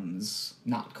becomes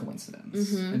not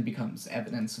coincidence and becomes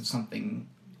evidence of something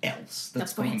else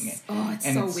that's going on. Oh, it's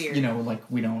and so weird. You know, like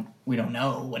we don't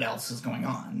know what else is going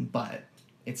on, but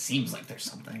it seems like there's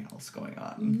something else going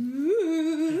on.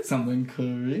 Ooh. Something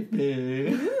creepy.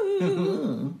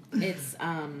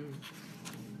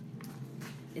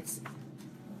 It's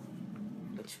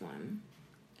which one?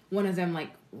 One of them, like,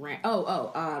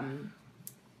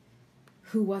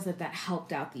 who was it that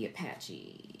helped out the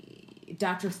Apache?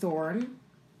 Dr. Thorne,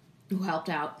 who helped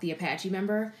out the Apache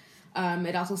member.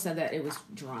 It also said that it was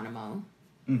Geronimo.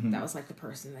 Mm-hmm. That was, like, the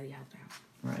person that he helped out.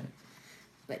 Right.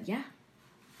 But, yeah.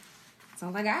 That's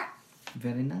all I got.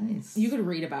 Very nice. You can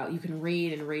read about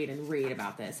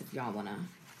this if y'all want to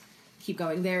keep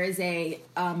going. There is a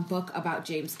book about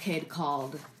James Kidd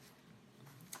called,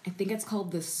 I think it's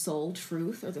called The Soul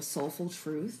Truth or The Soulful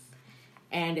Truth.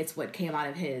 And it's what came out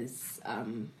of his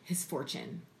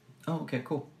fortune. Oh, okay,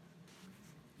 cool.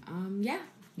 Yeah.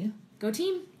 Yeah. Go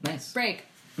team. Nice. Break.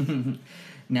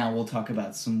 Now we'll talk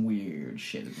about some weird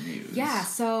shit in the news. Yeah,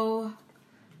 so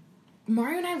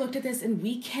Mario and I looked at this and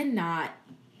we cannot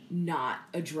not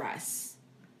address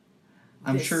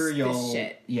this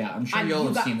shit. Yeah, I'm sure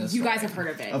y'all have seen this. You guys have heard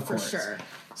of it, for sure.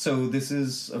 So this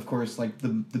is, of course, like the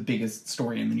biggest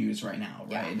story in the news right now,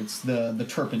 right? Yeah. It's the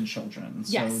Turpin children.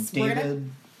 Yes, so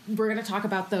David, we're gonna talk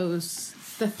about the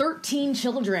 13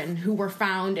 children who were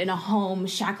found in a home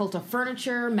shackled to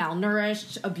furniture,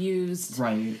 malnourished, abused.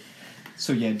 Right.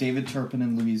 So yeah, David Turpin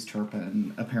and Louise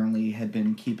Turpin apparently had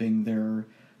been keeping their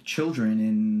children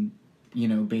in, you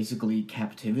know, basically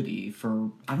captivity for,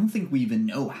 I don't think we even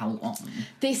know how long.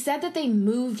 They said that they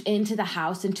moved into the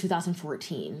house in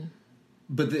 2014.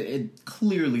 But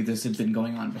clearly this had been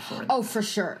going on before that. Oh, for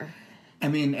sure. I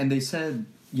mean, and they said,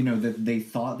 you know, that they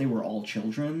thought they were all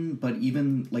children, but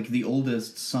even, like, the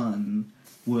oldest son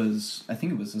was, I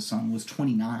think it was a son, was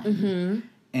 29. Mm-hmm.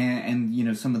 And, you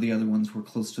know, some of the other ones were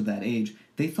close to that age.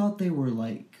 They thought they were,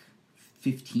 like,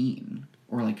 15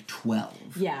 or, like,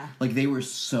 12. Yeah. Like, they were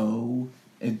so,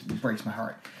 it breaks my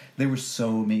heart. They were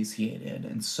so emaciated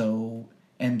and so...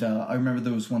 And I remember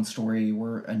there was one story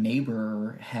where a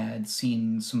neighbor had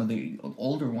seen some of the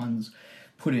older ones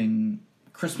putting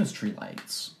Christmas tree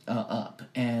lights up.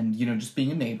 And, you know, just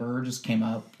being a neighbor, just came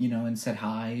up, you know, and said,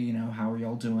 hi, you know, how are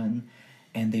y'all doing?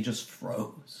 And they just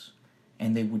froze.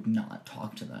 And they would not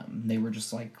talk to them. They were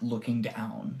just, like, looking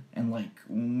down and, like,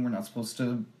 we're not supposed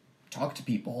to talk to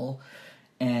people.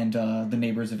 And the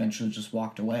neighbors eventually just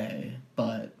walked away.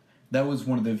 But... that was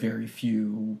one of the very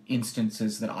few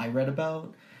instances that I read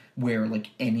about where, like,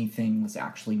 anything was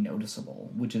actually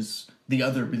noticeable, which is the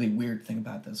other really weird thing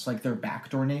about this. Like, their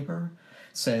backdoor neighbor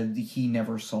said he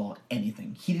never saw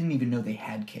anything. He didn't even know they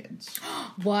had kids.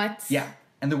 What? Yeah.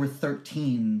 And there were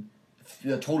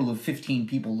a total of 15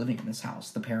 people living in this house,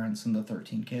 the parents and the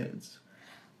 13 kids.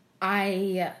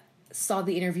 I saw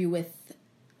the interview with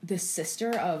the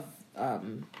sister of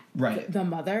the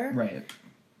mother. Right.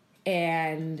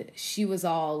 And she was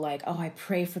all like, oh, I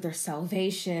pray for their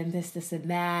salvation, this, and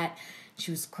that.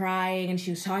 She was crying, and she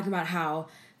was talking about how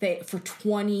for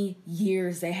 20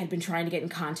 years they had been trying to get in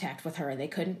contact with her, and they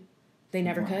couldn't. They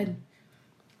never could.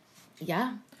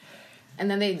 Yeah.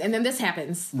 And then this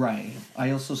happens. Right.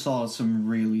 I also saw some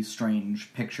really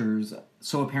strange pictures.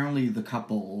 So apparently the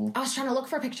couple... I was trying to look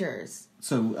for pictures.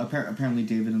 So apparently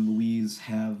David and Louise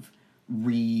have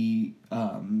redone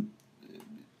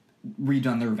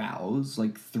their vows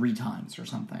like 3 times or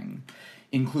something,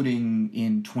 including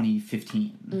in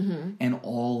 2015. Mm-hmm. And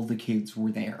all the kids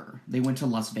were there. They went to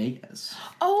Las Vegas.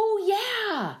 Oh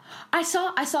yeah, I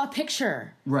saw a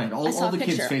picture. Right, all the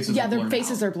kids' faces. Yeah, their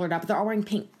faces are blurred out, but they're all wearing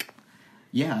pink.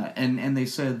 Yeah, and they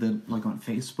said that, like, on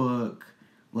Facebook,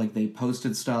 like, they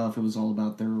posted stuff. It was all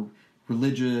about their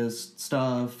religious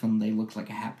stuff, and they looked like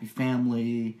a happy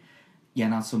family. yeah,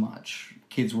 not so much.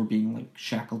 Kids were being, like,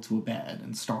 shackled to a bed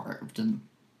and starved and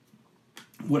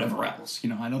whatever else. You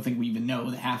know, I don't think we even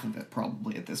know the half of it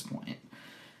probably at this point.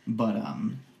 But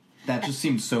that just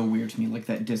seems so weird to me, like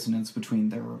that dissonance between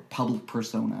their public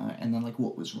persona and then, like,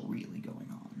 what was really going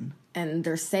on. And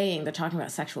they're talking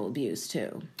about sexual abuse,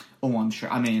 too. Oh, I'm sure.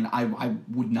 I mean, I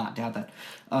would not doubt that.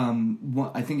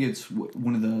 I think it's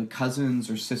one of the cousins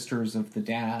or sisters of the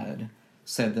dad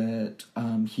said that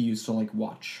he used to, like,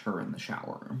 watch her in the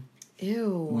shower.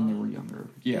 Ew. When they were younger.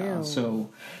 Yeah. Ew. So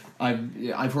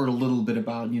I've heard a little bit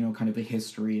about, you know, kind of the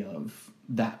history of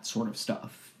that sort of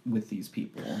stuff with these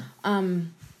people.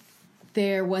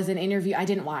 There was an interview. I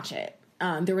didn't watch it.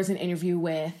 There was an interview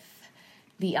with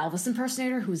the Elvis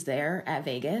impersonator who's there at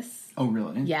Vegas. Oh,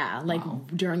 really? Yeah, like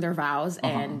during their vows,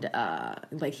 and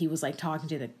like he was like talking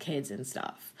to the kids and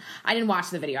stuff. I didn't watch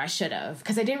the video. I should have,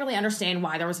 because I didn't really understand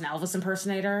why there was an Elvis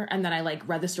impersonator, and then I like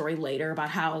read the story later about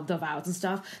how the vows and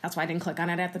stuff. That's why I didn't click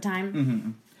on it at the time.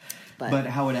 Mm-hmm. But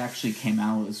how it actually came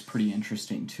out is pretty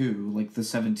interesting too. Like the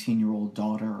 17-year-old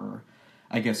daughter,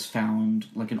 I guess, found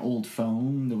like an old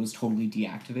phone that was totally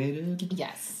deactivated.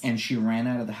 Yes. And she ran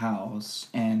out of the house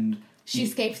and she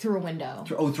escaped through a window.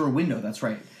 Through a window. That's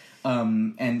right.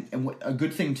 And a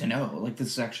good thing to know. Like this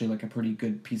is actually like a pretty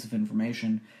good piece of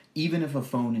information. Even if a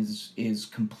phone is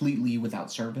completely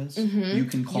without service, you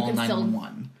can call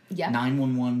 911. Yeah.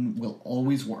 911 will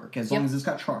always work as long as it's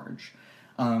got charge.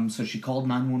 So she called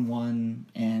 911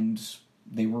 and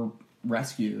they were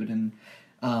rescued. And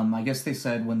I guess they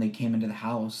said when they came into the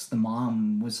house, the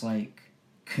mom was like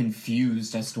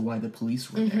confused as to why the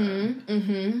police were there.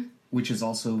 Mm-hmm. Which is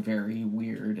also very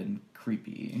weird and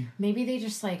creepy. Maybe they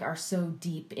just like are so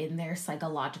deep in there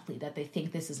psychologically that they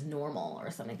think this is normal or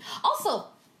something. Also,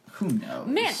 who knows?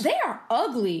 Man, they are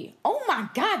ugly. Oh my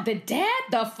god, the dad,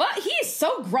 he is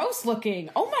so gross looking.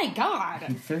 Oh my god.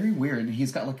 He's very weird.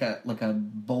 He's got like a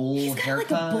bowl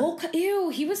haircut. Like a bowl ew,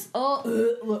 he was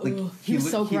he was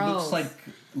so gross. He looks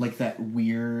like that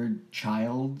weird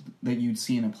child that you'd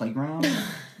see in a playground,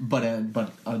 but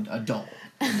an adult.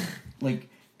 Like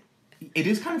it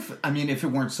is kind of, I mean, if it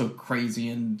weren't so crazy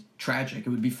and tragic, it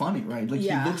would be funny, right? Like,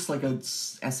 he looks like a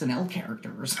SNL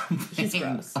character or something. He's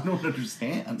gross. I don't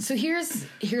understand. So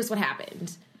here's what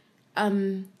happened.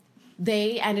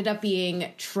 They ended up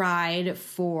being tried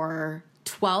for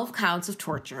 12 counts of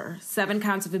torture, 7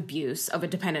 counts of abuse of a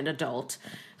dependent adult,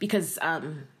 because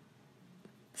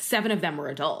 7 of them were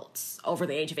adults over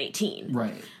the age of 18.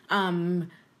 Right.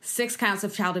 6 counts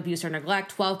of child abuse or neglect,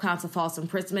 12 counts of false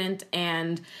imprisonment,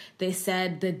 and they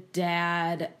said the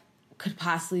dad could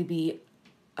possibly be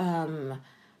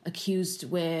accused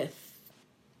with,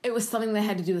 it was something that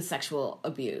had to do with sexual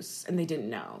abuse, and they didn't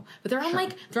know. But they're on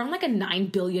like a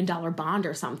 $9 billion bond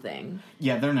or something.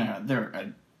 Yeah, they're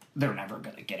never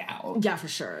gonna get out. Yeah, for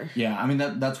sure. Yeah, I mean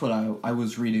that's what I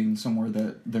was reading somewhere,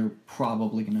 that they're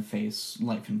probably gonna face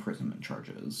life imprisonment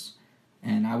charges.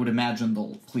 And I would imagine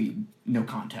they'll plead no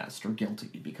contest or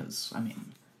guilty because, I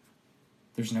mean,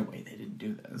 there's no way they didn't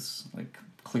do this. Like,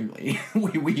 clearly,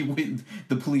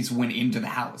 the police went into the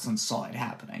house and saw it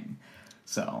happening.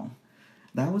 So,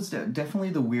 that was definitely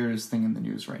the weirdest thing in the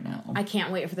news right now. I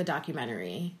can't wait for the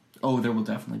documentary. Oh, there will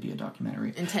definitely be a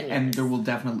documentary. In 10 years. And there will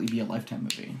definitely be a Lifetime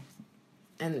movie.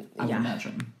 And, I would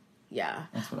imagine. Yeah.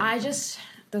 That's what I think.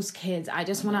 Those kids, I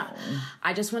just want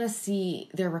to see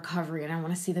their recovery, and I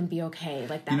want to see them be okay.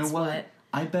 Like, that's, you know what?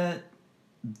 I bet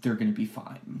they're going to be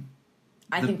fine.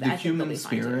 I think the human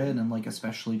spirit, and like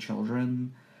especially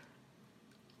children,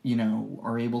 you know,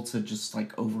 are able to just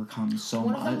like overcome so much.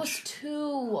 One of them was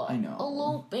 2. I know, a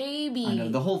little baby. I know,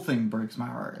 the whole thing breaks my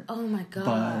heart. Oh my god!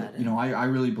 But you know, I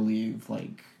really believe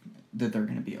like that they're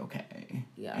going to be okay.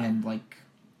 Yeah, and like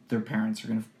their parents are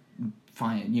going to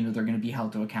find, you know, they're going to be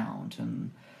held to account,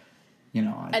 and you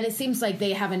know, and it seems like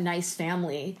they have a nice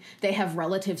family. They have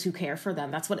relatives who care for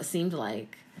them. That's what it seemed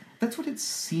like. That's what it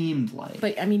seemed like.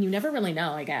 But I mean, you never really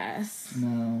know, I guess.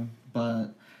 No, but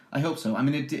I hope so. I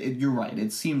mean, you're right.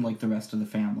 It seemed like the rest of the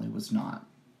family was not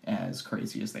as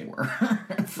crazy as they were,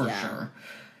 for sure.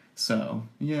 So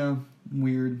yeah,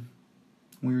 weird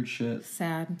shit.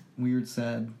 Sad. Weird,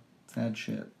 sad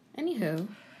shit. Anywho.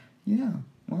 Yeah.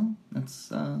 Well,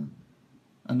 that's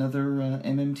another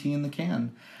MMT in the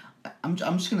can. I'm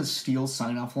just going to steal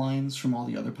sign-off lines from all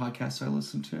the other podcasts I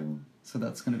listen to. So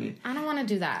that's going to be... I don't want to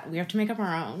do that. We have to make up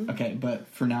our own. Okay, but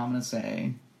for now I'm going to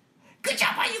say... Good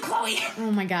job by you, Chloe!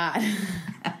 Oh my god.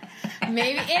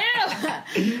 Maybe...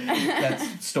 Ew!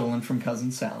 That's stolen from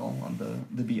Cousin Sal on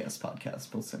the BS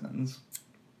podcast, Bill Simmons.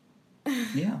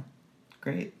 Yeah.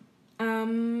 Great.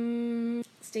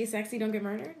 Stay Sexy, Don't Get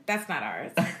Murdered? That's not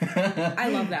ours. I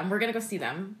love them. We're going to go see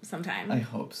them sometime. I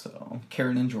hope so.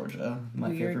 Karen and Georgia, my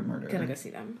favorite murder. We're going to go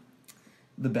see them.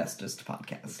 The bestest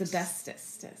podcast. The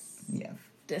bestest. Yeah.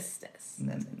 Bestest.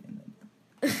 No.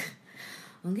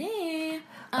 Okay.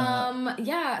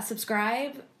 Yeah,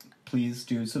 subscribe. Please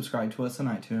do subscribe to us on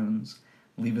iTunes.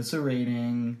 Leave us a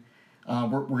rating.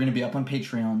 We're going to be up on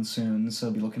Patreon soon,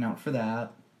 so be looking out for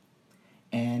that.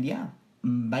 And yeah,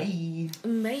 bye.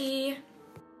 Bye.